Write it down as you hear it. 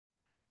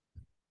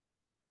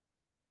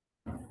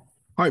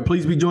All right,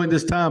 please be joined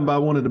this time by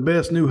one of the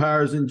best new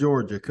hires in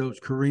Georgia, Coach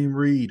Kareem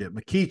Reid at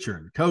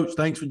McEachern. Coach,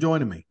 thanks for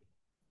joining me.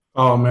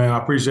 Oh man, I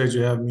appreciate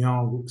you having me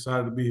on.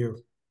 Excited to be here.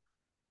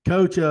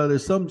 Coach,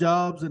 there's some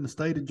jobs in the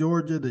state of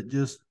Georgia that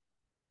just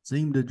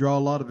seem to draw a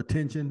lot of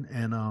attention,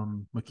 and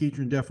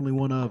McEachern definitely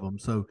one of them.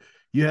 So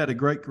you had a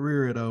great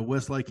career at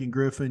Westlake and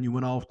Griffin. You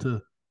went off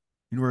to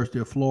University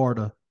of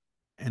Florida,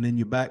 and then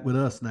you're back with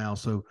us now.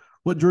 So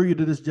what drew you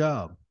to this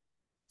job?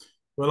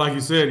 Well, like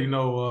you said,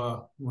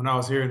 when I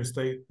was here in the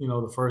state,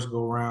 the first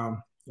go around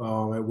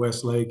at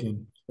Westlake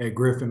and at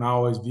Griffin, I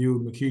always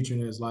viewed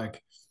McEachern as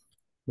like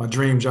my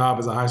dream job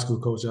as a high school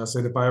coach. I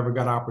said if I ever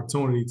got an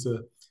opportunity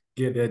to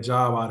get that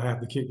job, I'd have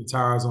to kick the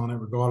tires on it,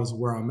 regardless of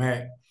where I'm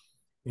at.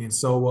 And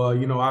so,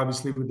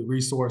 obviously with the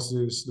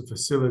resources, the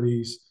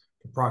facilities,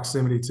 the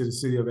proximity to the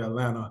city of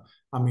Atlanta,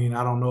 I mean,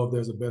 I don't know if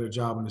there's a better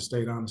job in the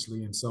state,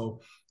 honestly. And so,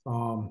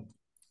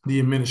 the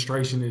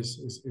administration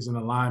is in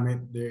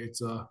alignment.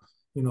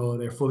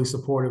 They're fully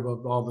supportive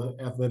of all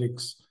the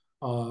athletics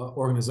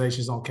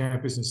organizations on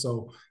campus. And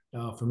so,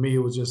 for me, it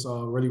was just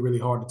really, really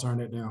hard to turn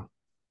that down.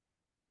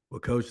 Well,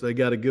 Coach, they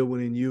got a good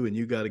one in you, and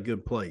you got a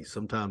good place.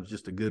 Sometimes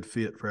just a good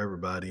fit for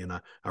everybody. And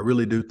I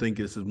really do think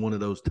this is one of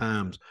those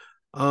times.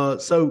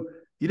 So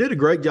you did a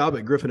great job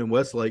at Griffin and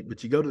Westlake,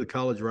 but you go to the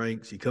college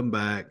ranks, you come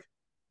back.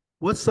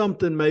 What's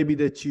something maybe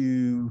that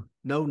you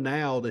know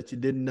now that you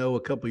didn't know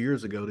a couple of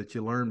years ago that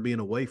you learned being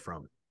away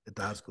from it at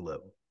the high school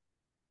level?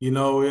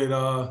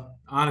 It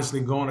honestly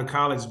going to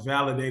college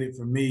validated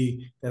for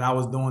me that I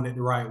was doing it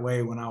the right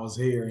way when I was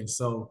here. And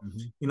so,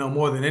 Mm-hmm.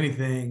 more than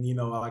anything,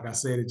 like I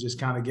said, it just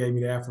kind of gave me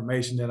the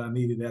affirmation that I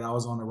needed, that I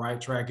was on the right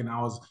track and I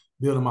was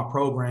building my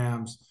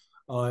programs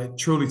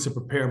truly to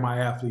prepare my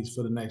athletes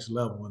for the next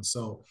level. And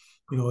so,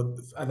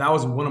 that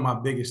was one of my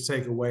biggest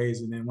takeaways.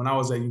 And then when I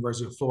was at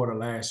University of Florida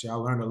last year, I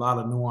learned a lot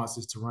of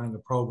nuances to running a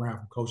program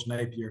from Coach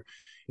Napier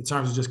in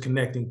terms of just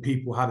connecting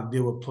people, how to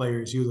deal with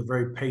players. He was a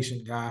very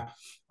patient guy.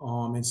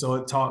 And so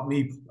it taught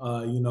me,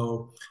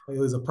 it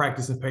was a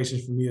practice in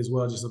patience for me as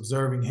well, just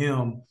observing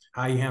him,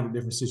 how he handled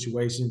different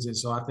situations. And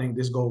so I think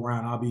this go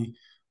around, I'll be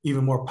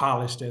even more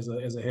polished as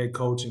a head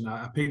coach. And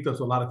I picked up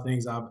a lot of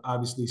things,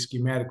 obviously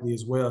schematically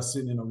as well,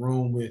 sitting in a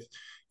room with,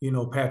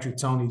 Patrick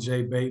Tony,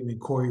 Jay Bateman,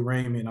 Corey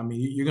Raymond. I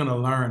mean, you're going to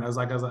learn. I was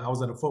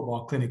at a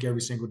football clinic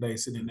every single day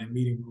sitting in that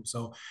meeting room.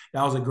 So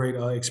that was a great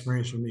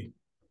experience for me.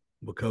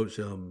 Well, Coach,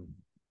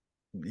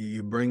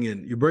 you bring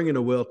in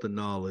a wealth of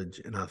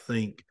knowledge, and I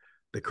think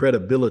the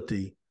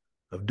credibility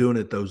of doing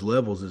it at those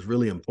levels is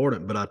really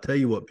important. But I tell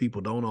you what,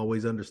 people don't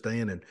always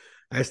understand. And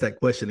I ask that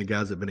question to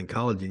guys that have been in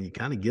college, and you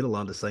kind of get a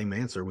lot of the same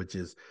answer, which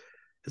is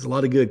there's a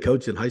lot of good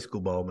coaches in high school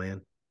ball,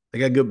 man. They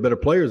got good, better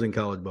players in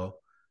college ball,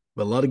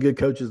 but a lot of good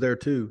coaches there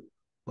too.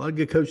 A lot of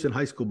good coaches in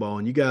high school ball,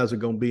 and you guys are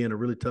going to be in a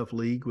really tough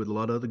league with a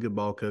lot of other good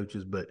ball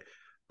coaches. But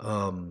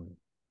I'm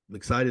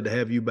excited to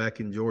have you back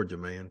in Georgia,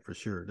 man, for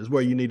sure. This is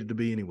where you needed to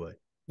be anyway.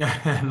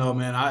 No,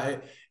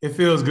 man. It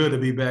feels good to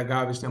be back.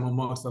 Obviously, I'm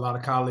amongst a lot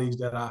of colleagues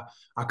that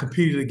I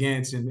competed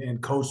against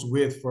and coached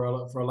with for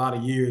a lot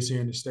of years here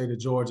in the state of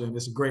Georgia, and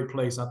it's a great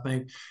place. I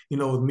think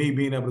with me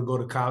being able to go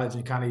to college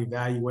and kind of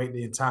evaluate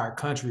the entire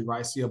country,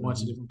 right? See a bunch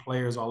of Mm-hmm. different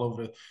players all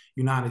over the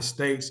United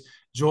States.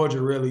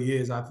 Georgia really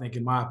is, I think,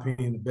 in my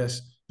opinion, the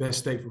best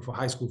state for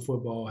high school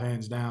football,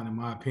 hands down, in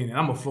my opinion.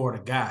 I'm a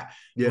Florida guy,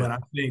 Yeah. but I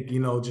think,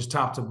 just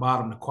top to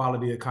bottom, the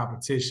quality of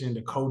competition,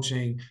 the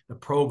coaching, the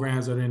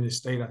programs that are in this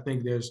state, I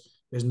think there's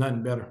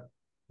nothing better.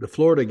 The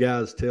Florida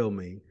guys tell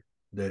me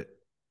that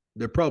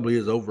there probably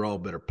is overall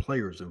better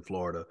players in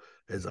Florida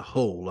as a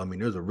whole. I mean,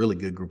 there's a really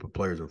good group of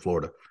players in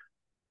Florida,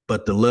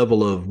 but the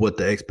level of what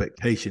the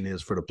expectation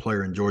is for the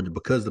player in Georgia,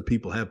 because the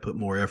people have put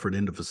more effort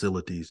into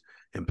facilities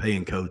and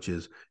paying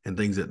coaches and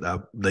things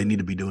that they need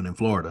to be doing in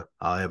Florida,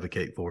 I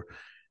advocate for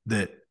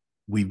that.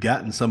 We've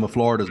gotten some of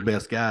Florida's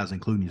best guys,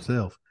 including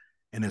yourself,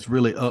 and it's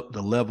really up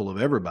the level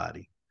of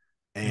everybody.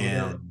 No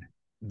doubt. And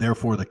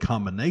therefore, the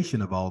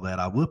combination of all that,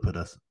 I would put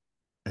us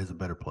as a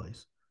better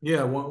place.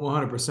 Yeah,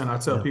 100%. I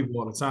tell Yeah. people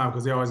all the time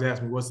because they always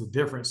ask me what's the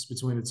difference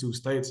between the two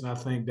states. And I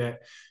think that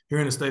here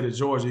in the state of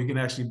Georgia, you can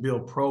actually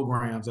build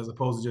programs as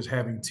opposed to just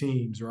having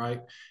teams, right?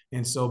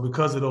 And so,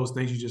 because of those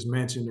things you just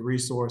mentioned, the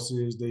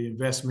resources, the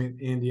investment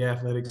in the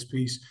athletics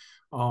piece,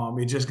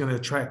 it's just going to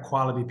attract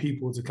quality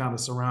people to kind of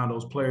surround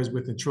those players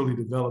with and truly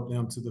develop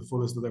them to the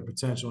fullest of their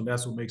potential. And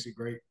that's what makes it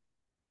great.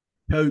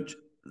 Coach,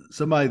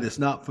 somebody that's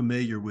not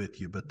familiar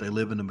with you, but they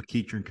live in the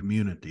McEachern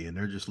community and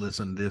they're just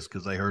listening to this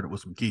because they heard it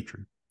was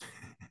McEachern.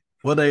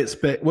 What they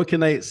expect? What can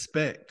they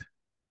expect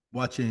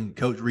watching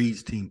Coach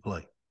Reid's team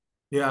play?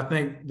 Yeah, I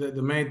think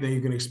the main thing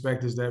you can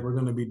expect is that we're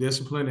going to be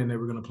disciplined and that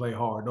we're going to play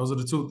hard. Those are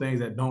the two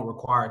things that don't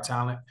require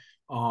talent.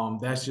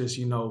 That's just,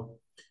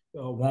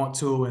 want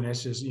to, and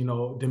that's just,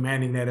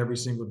 demanding that every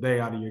single day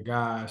out of your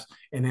guys.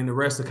 And then the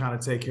rest to kind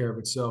of take care of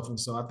itself. And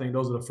so I think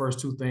those are the first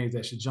two things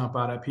that should jump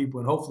out at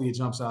people. And hopefully it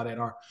jumps out at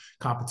our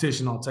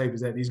competition on tape,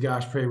 is that these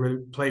guys play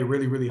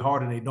really, really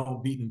hard and they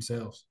don't beat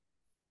themselves.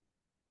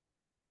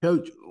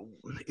 Coach,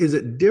 is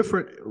it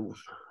different?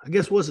 I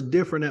guess what's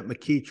different at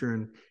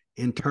McEachern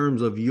in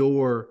terms of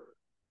your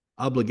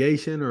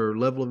obligation or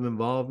level of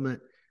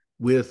involvement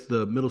with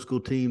the middle school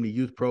team, the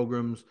youth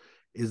programs,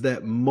 is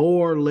that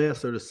more or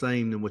less or the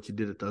same than what you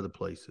did at the other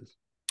places?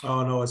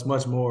 Oh no, it's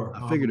much more.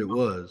 I figured it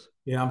was.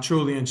 Yeah, I'm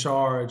truly in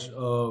charge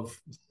of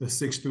the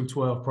 6 through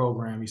 12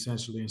 program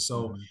essentially. And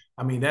so, Mm-hmm.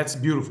 I mean, that's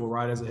beautiful,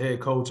 right? As a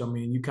head coach, I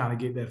mean, you kind of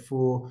get that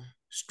full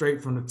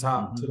straight from the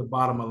top Mm-hmm. to the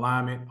bottom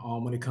alignment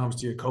when it comes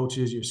to your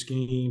coaches, your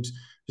schemes,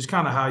 just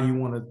kind of how you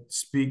want to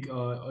speak,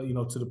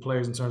 to the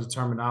players in terms of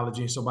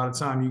terminology. And so by the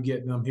time you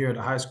get them here at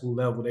the high school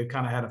level, they've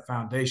kind of had a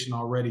foundation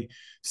already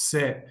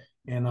set.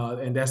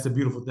 And that's the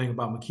beautiful thing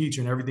about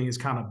McEachern. Everything is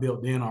kind of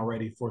built in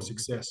already for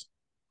success.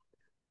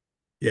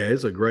 Yeah,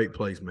 it's a great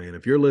place, man.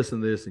 If you're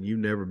listening to this and you've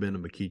never been to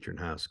McEachern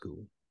High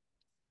School,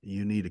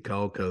 you need to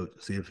call coach,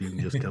 see if you can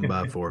just come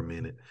by for a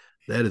minute.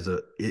 That is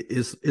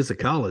it's a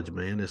college,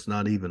 man. It's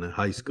not even a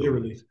high school.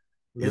 Literally,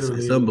 It's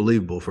literally.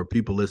 unbelievable for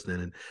people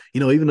listening. And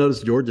even though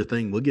this Georgia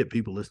thing, we'll get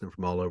people listening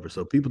from all over.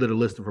 So people that are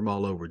listening from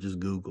all over, just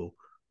Google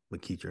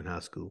McEachern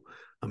High School.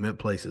 I mean, that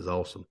place is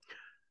awesome.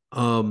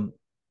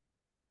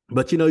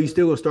 But you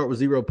still gonna start with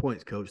 0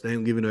 points, coach. They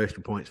ain't giving no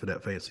extra points for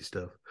that fancy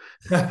stuff.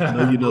 I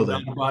know you know No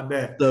that. doubt about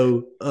that.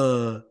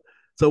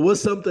 So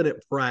what's something at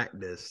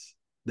practice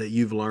that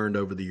you've learned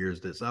over the years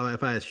that, so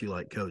if I ask you,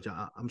 like, coach,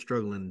 I'm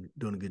struggling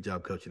doing a good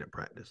job coaching at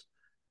practice.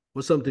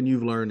 What's something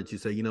you've learned that you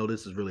say,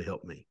 this has really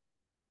helped me?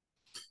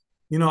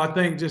 I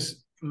think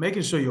just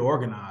making sure you're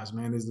organized,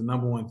 man, is the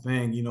number one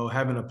thing.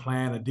 Having a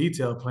plan, a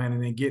detailed plan,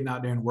 and then getting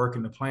out there and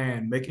working the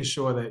plan, making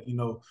sure that,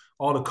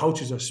 all the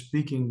coaches are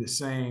speaking the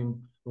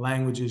same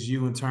language as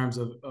you in terms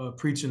of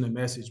preaching the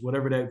message,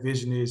 whatever that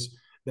vision is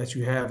that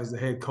you have as the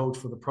head coach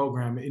for the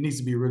program. It needs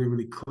to be really,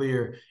 really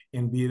clear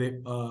and be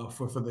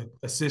for the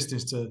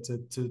assistants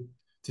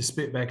to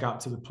spit back out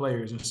to the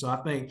players. And so I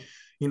think,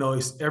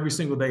 it's every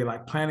single day,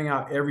 like planning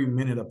out every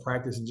minute of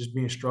practice and just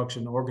being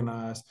structured and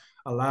organized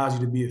allows you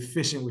to be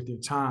efficient with your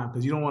time,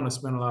 because you don't want to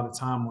spend a lot of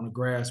time on the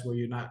grass where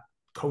you're not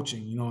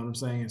coaching. You know what I'm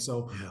saying? And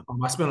so Yeah.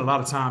 I spend a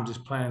lot of time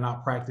just planning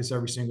out practice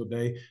every single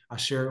day. I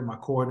share it with my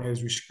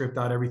coordinators. We script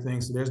out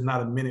everything. So there's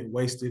not a minute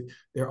wasted.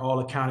 They're all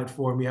accounted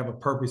for. And we have a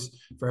purpose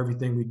for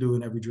everything we do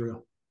in every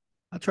drill.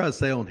 I try to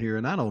say on here,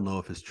 and I don't know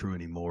if it's true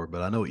anymore,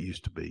 but I know it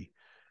used to be.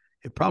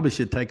 It probably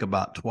should take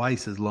about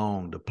twice as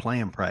long to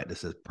plan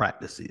practice as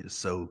practice is.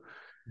 So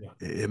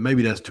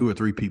maybe that's 2 or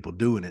 3 people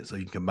doing it, so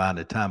you can combine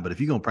the time. But if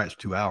you're going to practice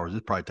 2 hours,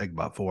 it probably take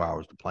about 4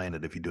 hours to plan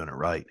it if you're doing it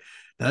right.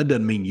 Now, that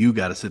doesn't mean you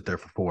got to sit there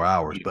for 4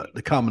 hours, but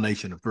the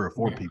combination of 3 or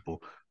 4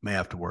 people may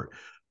have to work.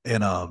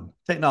 And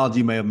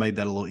technology may have made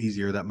that a little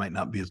easier. That might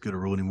not be as good a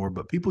rule anymore,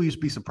 but people used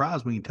to be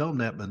surprised when you tell them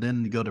that, but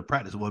then you go to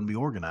practice, it wouldn't be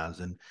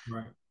organized. And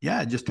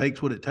yeah, it just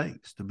takes what it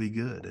takes to be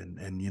good. And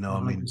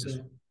I mean,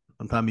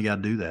 sometimes you got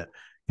to do that.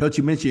 Coach,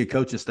 you mentioned your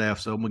coaching staff,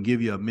 so I'm going to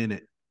give you a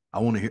minute. I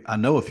want to hear. I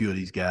know a few of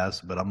these guys,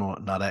 but I'm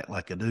not act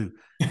like I do.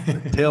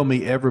 Tell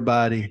me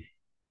everybody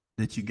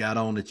that you got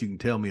on that you can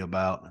tell me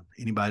about.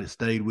 Anybody that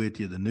stayed with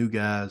you, the new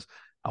guys.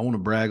 I want to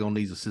brag on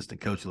these assistant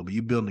coaches a little bit.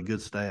 You're building a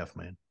good staff,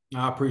 man.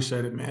 I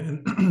appreciate it,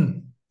 man.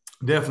 And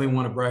definitely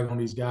want to brag on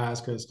these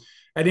guys, because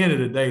at the end of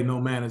the day, no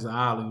man is an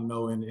island,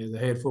 and as a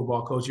head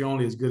football coach, you're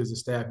only as good as the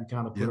staff you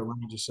kind of put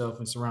around yourself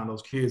and surround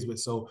those kids with.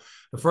 So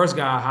the first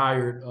guy I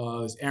hired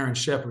is Aaron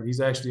Shepard. He's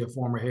actually a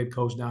former head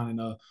coach down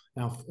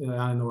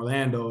in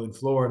Orlando, in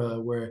Florida,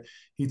 where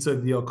he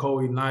took the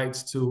Ocoee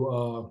Knights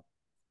to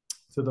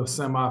the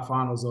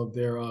semifinals of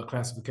their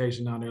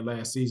classification down there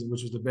last season,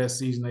 which was the best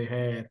season they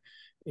had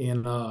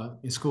in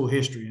school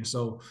history. And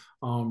so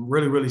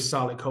really, really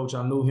solid coach.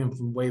 I knew him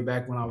from way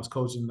back when I was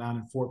coaching down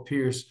in Fort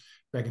Pierce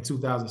back in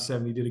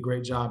 2007. He did a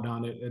great job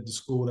down at the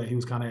school that he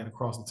was kind of at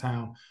across the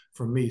town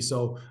from me.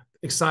 So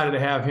excited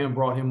to have him,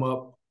 brought him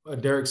up.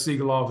 Derek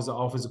Siegeloff is the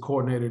offensive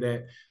coordinator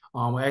that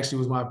actually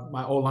was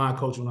my O-line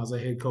coach when I was a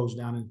head coach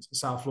down in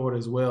South Florida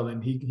as well.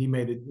 And he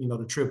made it,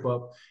 the trip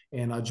up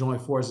and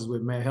joined forces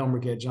with Matt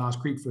Helmrich at Johns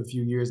Creek for a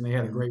few years, and they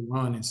had a great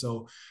run. And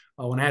so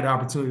when I had the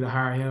opportunity to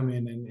hire him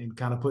and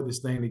kind of put this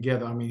thing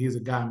together, I mean, he's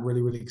a guy I'm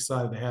really, really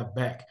excited to have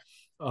back.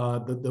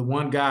 The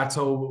one guy I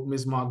told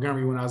Ms.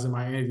 Montgomery when I was in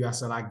my interview, I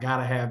said, I got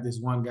to have this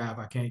one guy if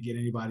I can't get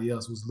anybody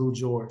else, was Lou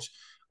George.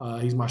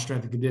 He's my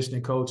strength and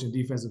conditioning coach and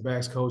defensive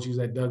backs coach. He was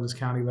at Douglas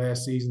County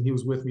last season. He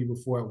was with me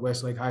before at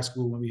Westlake High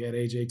School when we had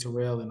A.J.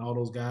 Terrell and all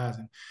those guys.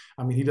 And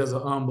I mean, he does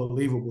an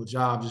unbelievable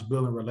job just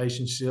building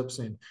relationships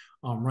and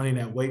running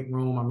that weight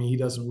room. I mean, he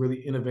does some really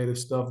innovative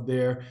stuff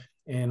there.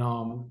 And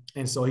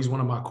so he's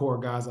one of my core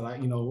guys that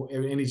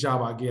any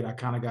job I get, I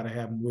kind of got to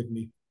have him with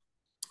me.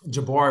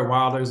 Jabari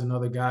Wilder is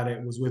another guy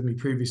that was with me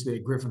previously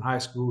at Griffin High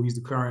School. He's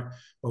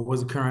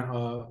was the current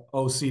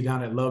OC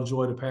down at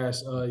Lovejoy the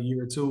past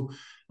year or two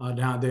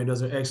down there, and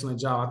does an excellent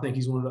job. I think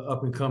he's one of the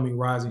up and coming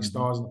rising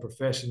stars in the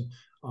profession.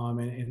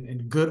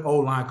 And good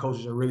O-line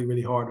coaches are really,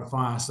 really hard to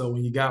find. So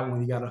when you got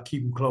one, you got to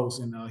keep him close.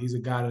 And he's a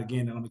guy that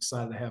I'm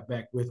excited to have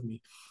back with me.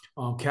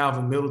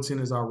 Calvin Middleton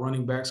is our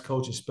running backs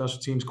coach and special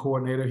teams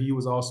coordinator. He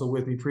was also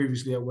with me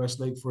previously at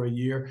Westlake for a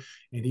year,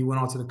 and he went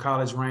on to the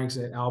college ranks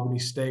at Albany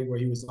State, where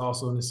he was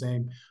also in the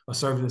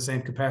serving the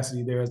same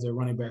capacity there as their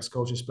running backs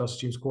coach and special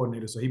teams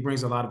coordinator. So he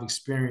brings a lot of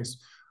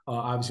experience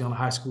obviously on the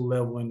high school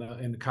level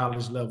and the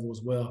college level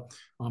as well.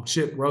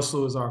 Chip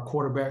Russell is our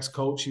quarterbacks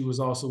coach. He was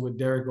also with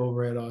Derek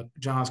over at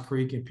Johns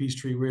Creek and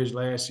Peachtree Ridge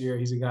last year.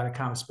 He's a guy that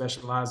kind of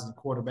specializes in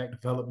quarterback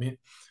development.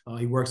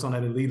 He works on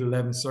that Elite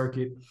 11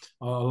 circuit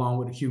along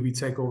with the QB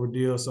takeover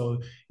deal. So,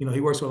 he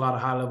works with a lot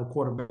of high-level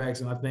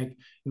quarterbacks. And I think,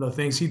 the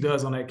things he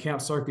does on that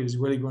camp circuit is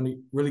really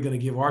going to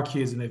give our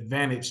kids an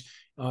advantage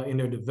in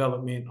their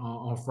development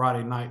on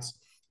Friday nights.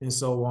 And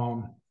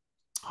so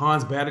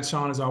Hans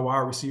Badichon is our wide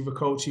receiver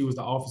coach. He was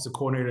the offensive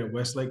coordinator at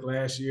Westlake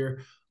last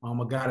year.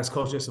 A guy that's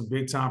coached at some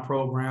big-time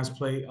programs,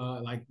 played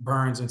like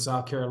Burns in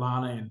South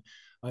Carolina and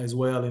as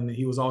well. And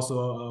he was also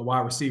a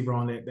wide receiver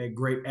on that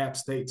great App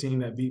State team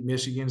that beat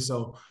Michigan.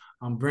 So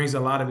brings a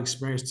lot of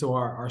experience to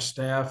our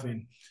staff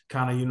and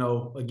kind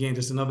of, again,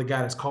 just another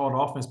guy that's called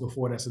offense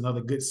before. That's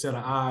another good set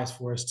of eyes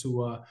for us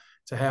to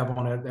have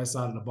on that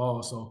side of the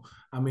ball. So,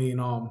 I mean,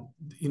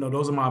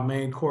 those are my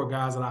main core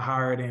guys that I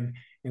hired and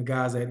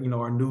guys that,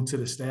 are new to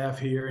the staff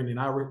here. And then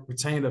I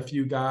retained a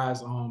few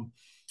guys, from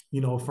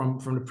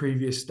the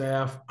previous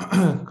staff.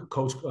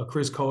 Coach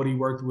Chris Cody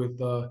worked with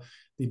the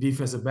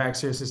defensive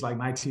backs here since like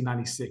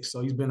 1996.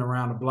 So he's been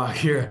around the block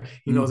here.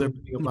 He knows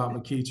everything about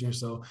McEachern.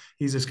 So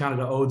he's just kind of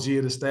the OG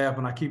of the staff,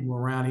 and I keep him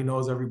around. He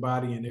knows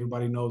everybody and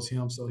everybody knows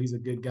him. So he's a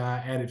good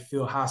guy. Added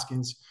Phil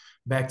Hoskins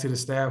back to the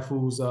staff,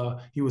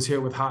 he was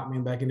here with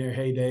Hotman back in their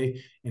heyday,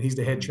 and he's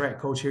the head track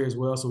coach here as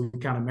well. So we're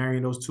kind of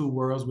marrying those two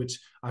worlds, which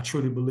I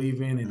truly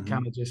believe in, and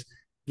kind of just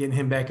getting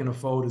him back in the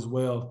fold as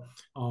well.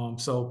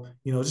 So,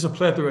 just a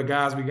plethora of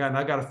guys we got. And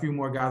I got a few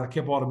more guys. I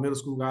kept all the middle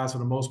school guys for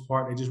the most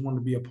part. They just wanted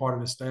to be a part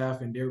of the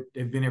staff, and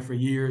they've been here for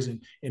years and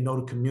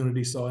know the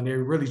community. So, and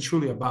they're really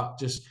truly about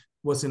just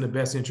what's in the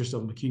best interest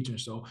of McEachern.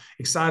 So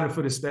excited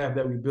for the staff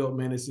that we built,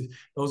 man.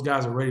 Those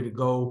guys are ready to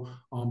go.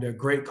 They're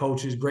great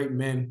coaches, great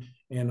men,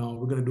 and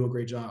we're going to do a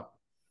great job.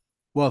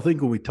 Well, I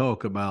think when we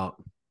talk about,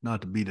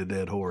 not to beat a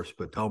dead horse,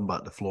 but talking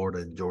about the Florida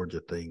and Georgia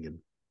thing, and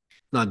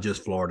not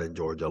just Florida and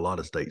Georgia, a lot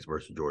of states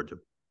versus Georgia,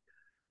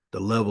 the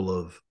level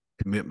of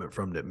commitment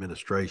from the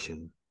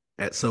administration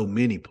at so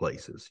many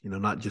places,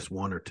 not just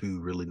one or two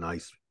really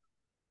nice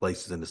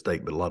places in the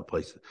state, but a lot of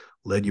places,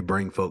 let you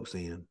bring folks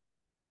in.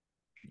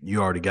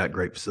 You already got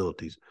great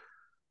facilities,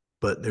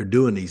 but they're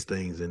doing these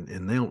things, and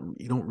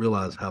you don't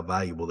realize how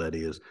valuable that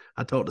is.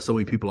 I talk to so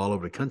many people all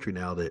over the country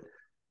now that,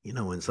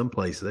 in some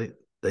places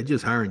they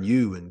just hiring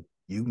you and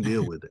you can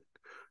deal with it.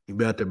 You can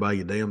be out there by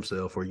your damn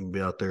self, or you can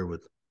be out there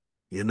with,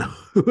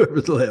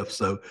 whoever's left.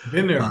 So,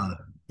 been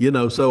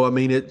there. So I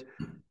mean,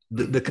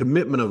 the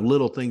commitment of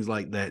little things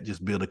like that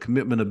just build a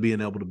commitment of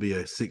being able to be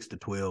a 6 to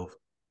 12,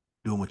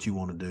 doing what you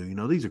want to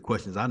do. These are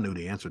questions I knew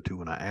the answer to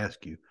when I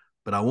asked you,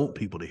 but I want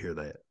people to hear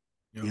that.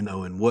 Yep.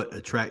 And what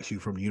attracts you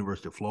from the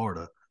University of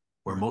Florida,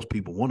 where most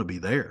people want to be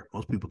there.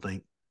 Most people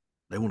think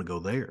they want to go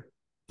there.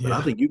 But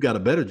I think you got a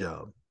better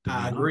job.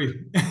 I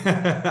agree.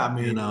 I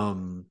mean,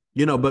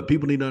 and, but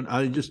people need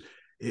to,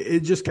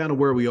 it's just kind of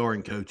where we are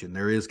in coaching.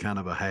 There is kind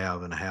of a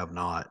have and a have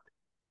not.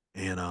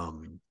 And, I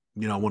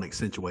want to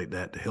accentuate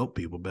that to help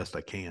people best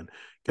I can.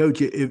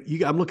 Coach,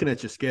 I'm looking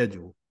at your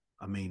schedule.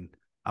 I mean,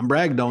 I'm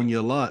bragged on you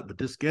a lot, but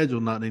this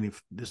schedule not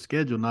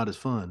as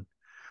fun.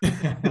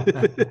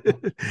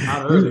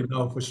 Not early,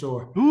 no, for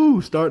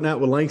sure. Starting out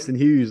with Langston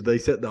Hughes, they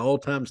set the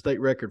all-time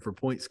state record for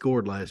points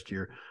scored last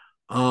year.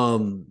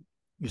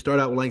 You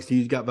start out with Langston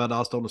Hughes, you got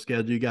Valdosta on the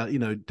schedule, you got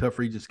tough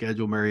region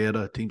schedule,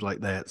 Marietta, teams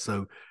like that.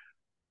 So,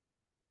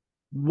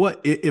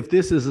 what if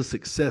this is a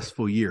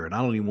successful year? And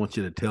I don't even want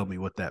you to tell me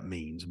what that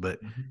means, but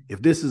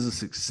if this is a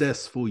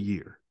successful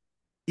year,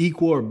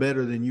 equal or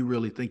better than you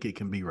really think it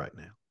can be right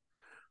now,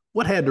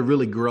 what had to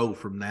really grow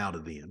from now to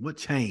then? What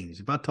changed?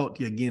 If I talk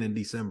to you again in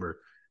December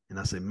and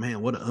I say,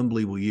 man, what an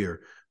unbelievable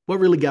year, what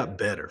really got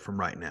better from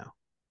right now?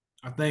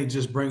 I think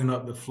just bringing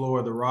up the floor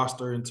of the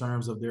roster in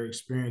terms of their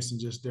experience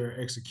and just their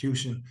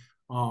execution.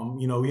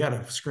 We had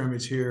a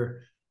scrimmage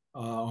here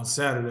on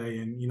Saturday,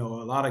 and a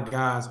lot of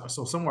guys.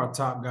 So some of our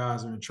top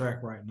guys are in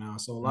track right now.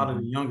 So a lot of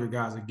the younger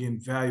guys are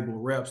getting valuable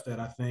reps that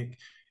I think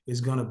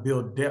is going to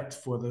build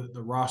depth for the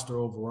roster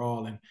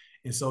overall,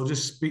 and so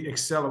just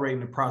accelerating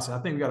the process. I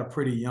think we got a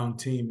pretty young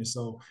team, and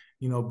so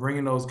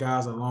bringing those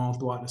guys along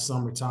throughout the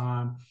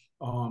summertime,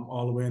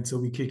 all the way until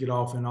we kick it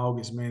off in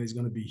August, man, is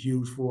going to be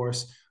huge for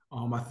us.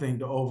 I think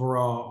the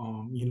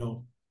overall,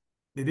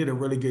 they did a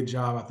really good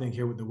job, I think,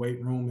 here with the weight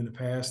room in the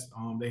past.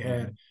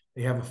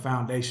 They have a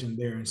foundation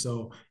there. And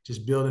so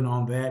just building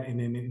on that and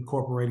then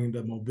incorporating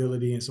the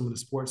mobility and some of the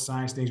sports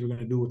science things we're going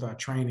to do with our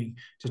training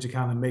just to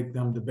kind of make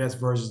them the best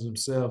versions of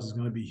themselves is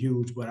going to be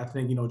huge. But I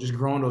think, just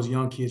growing those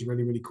young kids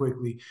really, really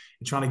quickly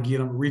and trying to get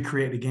them,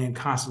 recreate the game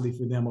constantly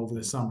for them over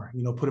the summer,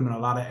 put them in a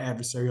lot of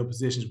adversarial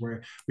positions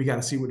where we got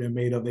to see what they're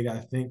made of. They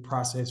got to think,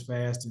 process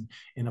fast,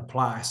 and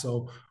apply.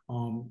 So,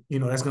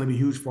 that's going to be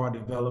huge for our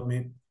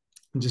development.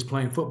 And just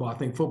playing football. I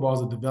think football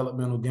is a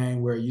developmental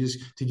game where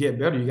to get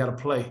better, you got to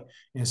play.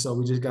 And so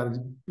we just got to,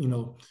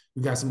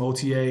 we got some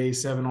OTAs,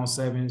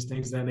 7-on-7s,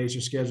 things of that nature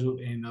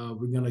scheduled. And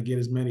we're going to get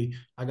as many,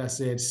 like I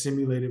said,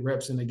 simulated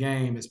reps in the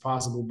game as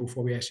possible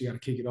before we actually got to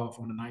kick it off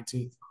on the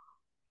 19th.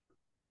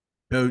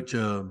 Coach,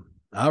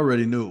 I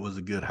already knew it was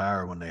a good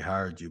hire when they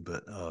hired you,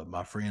 but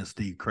my friend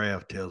Steve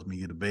Kraft tells me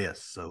you're the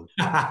best. So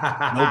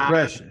no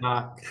pressure.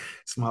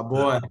 It's my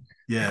But boy.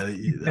 yeah,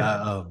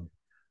 I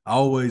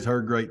always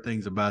heard great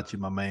things about you,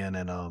 my man,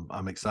 and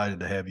I'm excited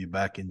to have you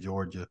back in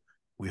Georgia.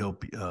 We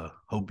hope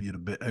you the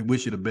best. I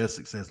wish you the best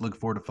success. Look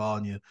forward to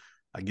following you.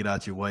 I get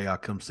out your way. I'll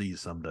come see you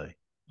someday.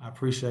 I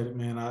appreciate it,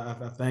 man. I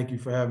thank you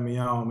for having me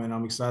on, man.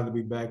 I'm excited to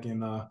be back in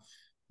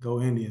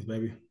Go Indians,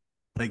 baby.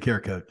 Take care,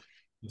 coach.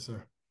 Yes,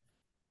 sir.